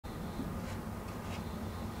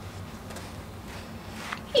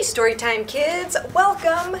Hey Storytime kids!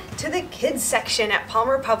 Welcome to the kids section at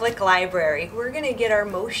Palmer Public Library. We're going to get our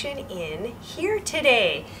motion in here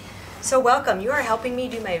today. So welcome, you are helping me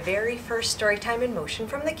do my very first Storytime in motion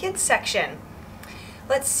from the kids section.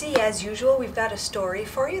 Let's see, as usual we've got a story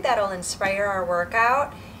for you that'll inspire our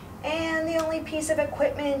workout. And the only piece of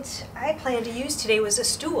equipment I plan to use today was a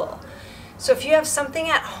stool. So if you have something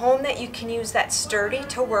at home that you can use that's sturdy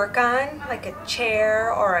to work on, like a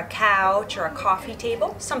chair or a couch or a coffee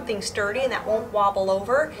table, something sturdy and that won't wobble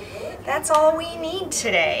over, that's all we need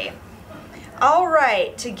today. All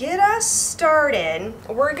right, to get us started,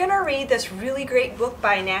 we're gonna read this really great book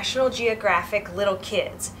by National Geographic Little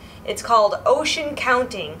Kids. It's called Ocean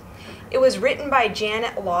Counting. It was written by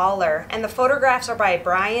Janet Lawler and the photographs are by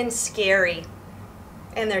Brian Scary.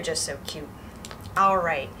 And they're just so cute. All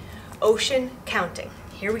right. Ocean Counting.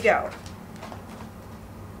 Here we go.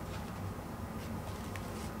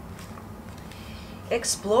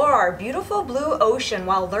 Explore our beautiful blue ocean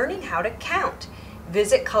while learning how to count.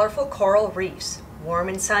 Visit colorful coral reefs, warm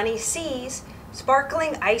and sunny seas,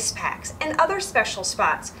 sparkling ice packs, and other special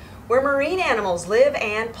spots where marine animals live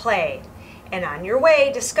and play. And on your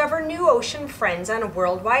way, discover new ocean friends on a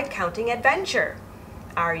worldwide counting adventure.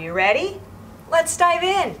 Are you ready? Let's dive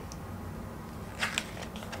in.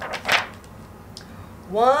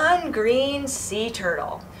 One green sea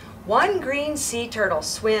turtle. One green sea turtle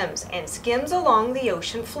swims and skims along the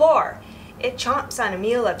ocean floor. It chomps on a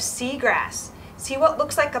meal of seagrass. See what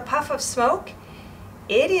looks like a puff of smoke?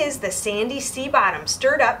 It is the sandy sea bottom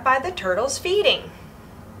stirred up by the turtles feeding.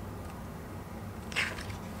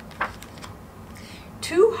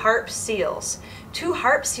 Two harp seals. Two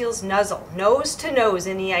harp seals nuzzle nose to nose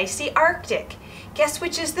in the icy Arctic. Guess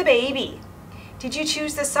which is the baby? Did you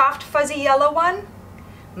choose the soft fuzzy yellow one?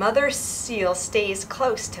 Mother seal stays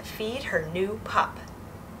close to feed her new pup.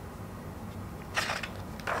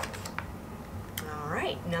 All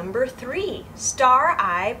right, number 3,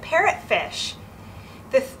 star-eye parrotfish.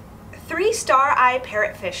 The three star-eye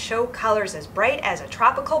parrotfish show colors as bright as a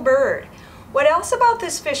tropical bird. What else about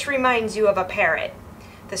this fish reminds you of a parrot?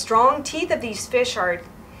 The strong teeth of these fish are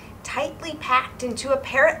tightly packed into a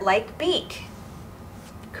parrot-like beak.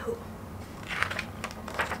 Cool.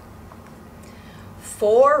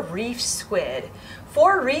 4 reef squid.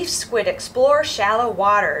 4 reef squid explore shallow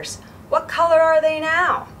waters. What color are they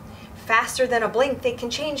now? Faster than a blink, they can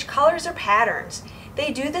change colors or patterns.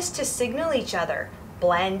 They do this to signal each other,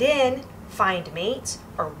 blend in, find mates,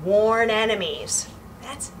 or warn enemies.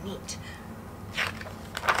 That's neat.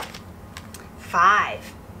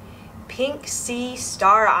 5. Pink sea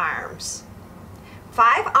star arms.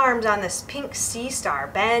 5 arms on this pink sea star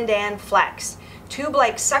bend and flex.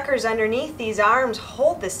 Tube-like suckers underneath these arms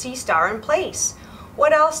hold the sea star in place.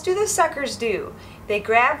 What else do the suckers do? They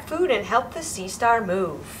grab food and help the sea star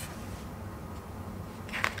move.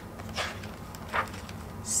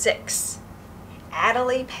 6.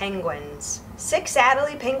 Adelie penguins. 6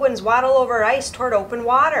 Adelie penguins waddle over ice toward open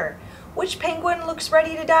water. Which penguin looks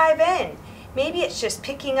ready to dive in? Maybe it's just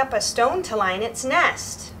picking up a stone to line its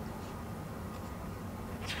nest.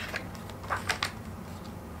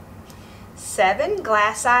 7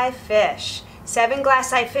 glass-eye fish. 7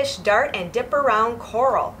 glass-eye fish dart and dip around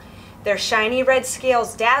coral. Their shiny red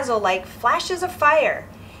scales dazzle like flashes of fire.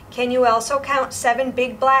 Can you also count 7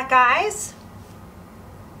 big black eyes?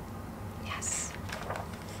 Yes.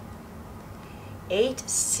 8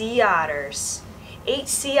 sea otters. 8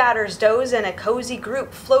 sea otters doze in a cozy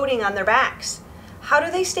group floating on their backs. How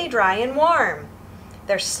do they stay dry and warm?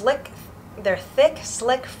 Their thick,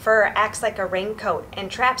 slick fur acts like a raincoat and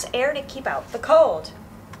traps air to keep out the cold.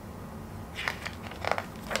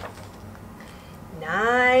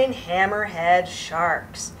 9 hammerhead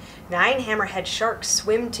sharks. 9 hammerhead sharks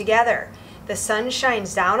swim together. The sun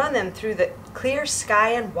shines down on them through the clear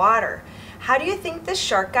sky and water. How do you think this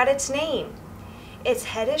shark got its name? Its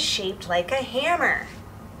head is shaped like a hammer.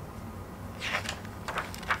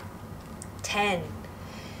 10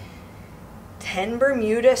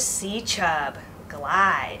 Bermuda sea chub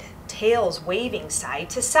glide, tails waving side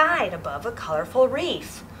to side above a colorful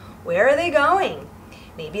reef. Where are they going?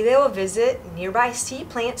 Maybe they will visit nearby sea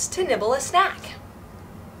plants to nibble a snack.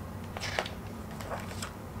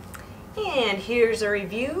 And here's a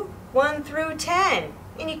review, 1 through 10.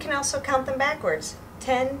 And you can also count them backwards,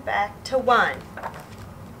 10 back to 1.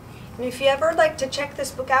 And if you ever like to check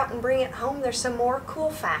this book out and bring it home, there's some more cool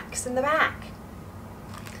facts in the back.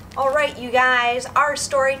 Alright you guys, our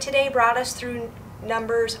story today brought us through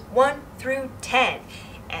numbers 1 through 10.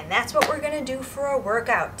 And that's what we're going to do for a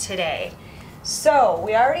workout today. So,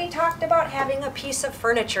 we already talked about having a piece of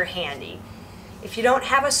furniture handy. If you don't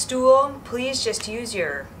have a stool, please just use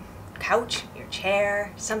your couch, your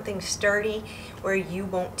chair, something sturdy where you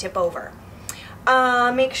won't tip over.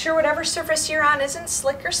 Make sure whatever surface you're on isn't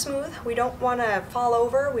slick or smooth. We don't want to fall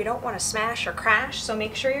over, we don't want to smash or crash, so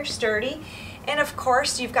make sure you're sturdy. And of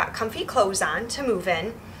course, you've got comfy clothes on to move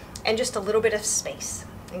in and just a little bit of space.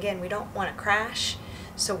 Again, we don't want to crash,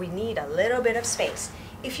 so we need a little bit of space.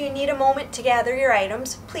 If you need a moment to gather your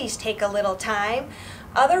items, please take a little time.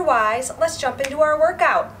 Otherwise, let's jump into our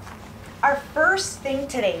workout. Our first thing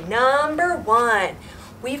today, number 1,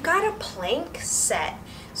 we've got a plank set.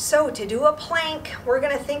 So to do a plank, we're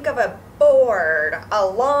going to think of a board, a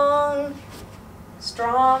long,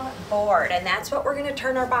 strong board, and that's what we're going to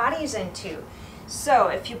turn our bodies into. So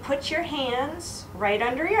if you put your hands right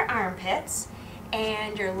under your armpits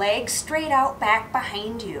and your legs straight out back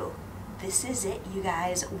behind you, this is it, you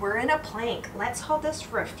guys. We're in a plank. Let's hold this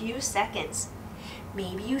for a few seconds.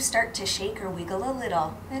 Maybe you start to shake or wiggle a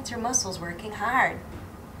little. That's your muscles working hard.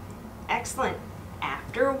 Excellent.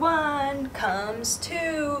 After 1 comes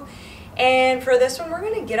 2. And for this one, we're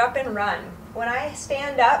going to get up and run. When I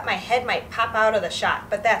stand up, my head might pop out of the shot,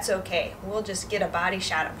 but that's okay. We'll just get a body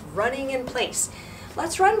shot of running in place.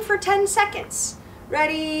 Let's run for 10 seconds.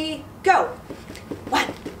 Ready, go.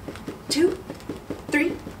 1, 2,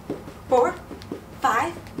 3, 4,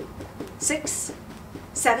 5, 6,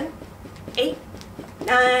 7, 8,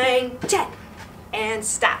 9, 10. And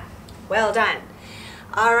stop. Well done.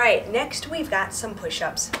 All right, next we've got some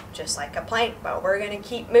push-ups, just like a plank, but we're going to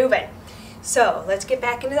keep moving. So let's get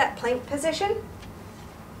back into that plank position.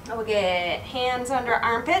 We'll get hands under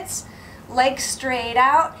armpits, legs straight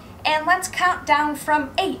out, and let's count down from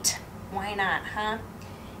 8. Why not, huh?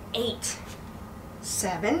 8,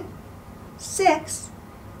 7, 6,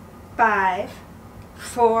 5,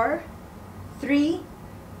 4, 3,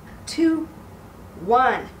 2,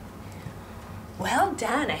 1. Well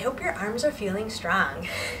done. I hope your arms are feeling strong.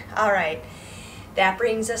 All right, that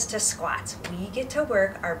brings us to squats. We get to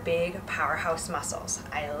work our big powerhouse muscles.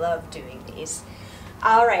 I love doing these.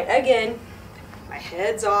 All right, again, my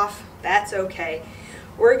head's off. That's okay.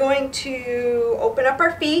 We're going to open up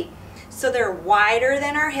our feet so they're wider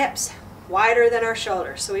than our hips, wider than our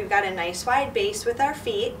shoulders. So we've got a nice wide base with our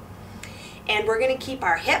feet, and we're going to keep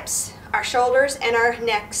our hips, our shoulders, and our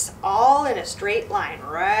necks all in a straight line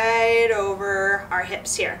right over our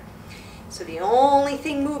hips here. So the only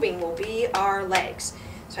thing moving will be our legs.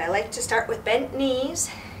 So I like to start with bent knees,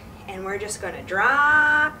 and we're just going to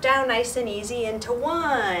drop down nice and easy into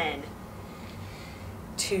 1,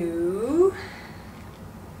 2,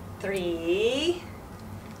 3,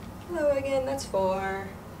 hello again, that's 4,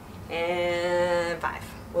 and 5.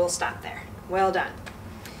 We'll stop there. Well done.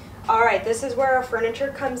 All right, this is where our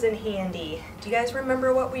furniture comes in handy. Do you guys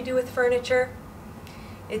remember what we do with furniture?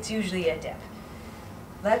 It's usually a dip.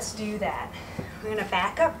 Let's do that. We're going to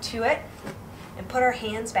back up to it and put our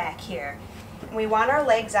hands back here. And we want our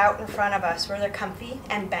legs out in front of us where they're comfy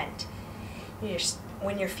and bent.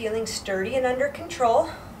 When you're feeling sturdy and under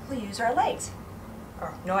control, we'll use our legs.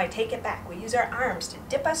 Or no, I take it back. We use our arms to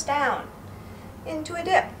dip us down into a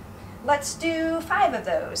dip. Let's do 5 of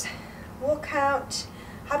those. We'll count.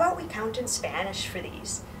 How about we count in Spanish for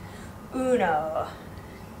these? 1,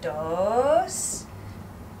 2,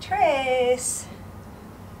 3,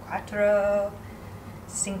 4,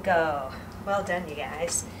 5. Well done, you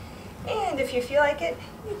guys. And if you feel like it,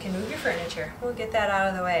 you can move your furniture. We'll get that out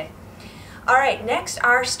of the way. All right, next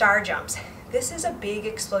are star jumps. This is a big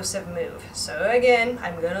explosive move. So again,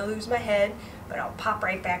 I'm gonna lose my head, but I'll pop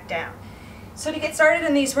right back down. So to get started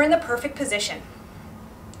in these, we're in the perfect position.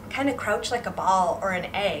 Kind of crouch like a ball or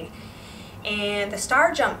an egg. And the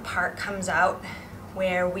star jump part comes out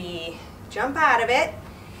where we jump out of it,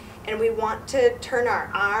 and we want to turn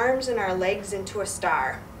our arms and our legs into a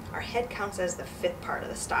star. Our head counts as the 5th part of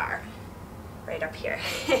the star, right up here.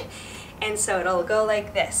 And so it'll go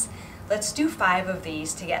like this. Let's do 5 of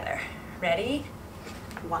these together. Ready?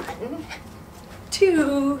 1,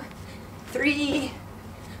 2, 3,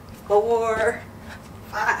 4,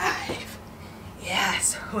 5.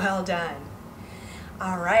 Yes, well done.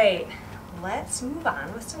 All right, let's move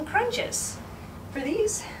on with some crunches. For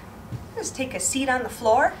these, just take a seat on the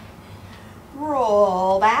floor,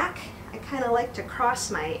 roll back. I kind of like to cross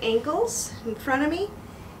my ankles in front of me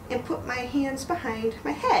and put my hands behind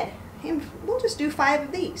my head. And we'll just do 5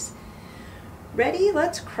 of these. Ready?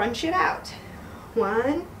 Let's crunch it out.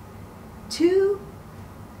 1, 2,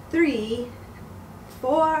 3,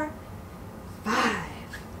 4, 5.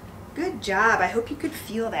 Good job. I hope you could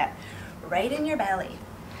feel that right in your belly.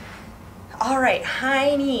 All right,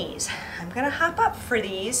 high knees. I'm gonna hop up for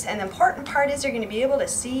these, and the important part is you're gonna be able to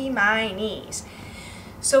see my knees.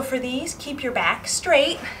 So for these, keep your back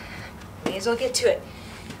straight. May as well get to it.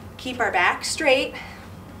 Keep our back straight,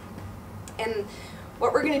 and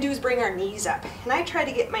what we're gonna do is bring our knees up. And I try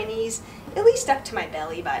to get my knees at least up to my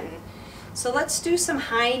belly button. So let's do some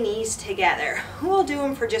high knees together. We'll do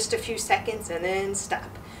them for just a few seconds and then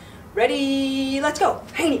stop. Ready, let's go.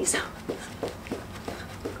 High knees.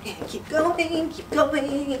 And keep going,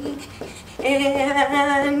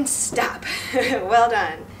 and stop. Well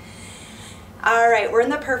done. All right, we're in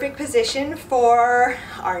the perfect position for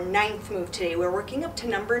our 9th move today. We're working up to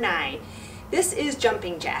number 9. This is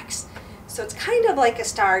jumping jacks. So it's kind of like a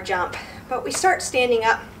star jump, but we start standing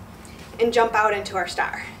up and jump out into our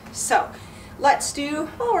star. So let's do,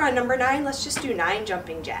 well, we're on number 9, let's just do 9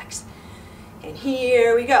 jumping jacks. And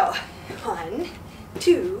here we go. 1,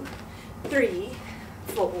 2, 3,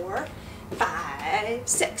 4, 5,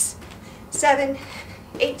 6, 7,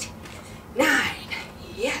 8, 9.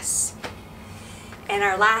 Yes. And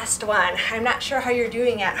our last one. I'm not sure how you're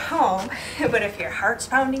doing at home, but if your heart's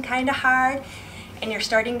pounding kind of hard and you're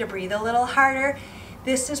starting to breathe a little harder,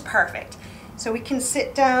 this is perfect. So we can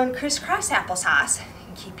sit down crisscross applesauce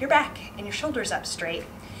and keep your back and your shoulders up straight.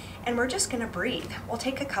 And we're just gonna breathe. We'll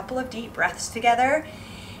take a couple of deep breaths together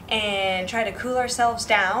and try to cool ourselves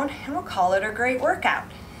down, and we'll call it a great workout.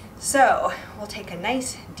 So we'll take a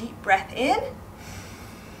nice deep breath in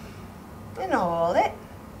and hold it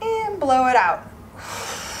and blow it out.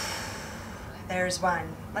 There's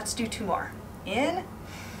one. Let's do 2 more. In,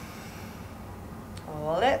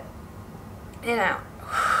 hold it, and out.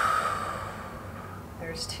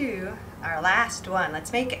 There's 2. Our last one.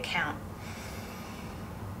 Let's make it count.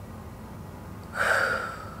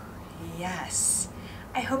 Yes.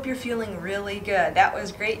 I hope you're feeling really good. That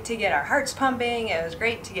was great to get our hearts pumping. It was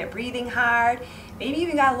great to get breathing hard. Maybe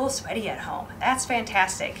even got a little sweaty at home. That's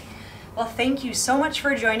fantastic. Well, thank you so much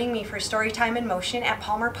for joining me for Storytime in Motion at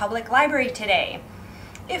Palmer Public Library today.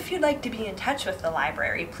 If you'd like to be in touch with the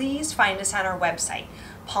library, please find us on our website,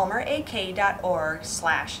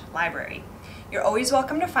 palmerak.org/library. You're always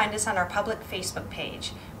welcome to find us on our public Facebook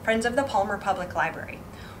page, Friends of the Palmer Public Library.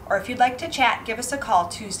 Or if you'd like to chat, give us a call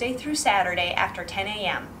Tuesday through Saturday after 10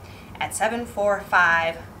 a.m. at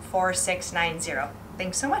 745-4690.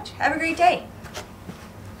 Thanks so much. Have a great day.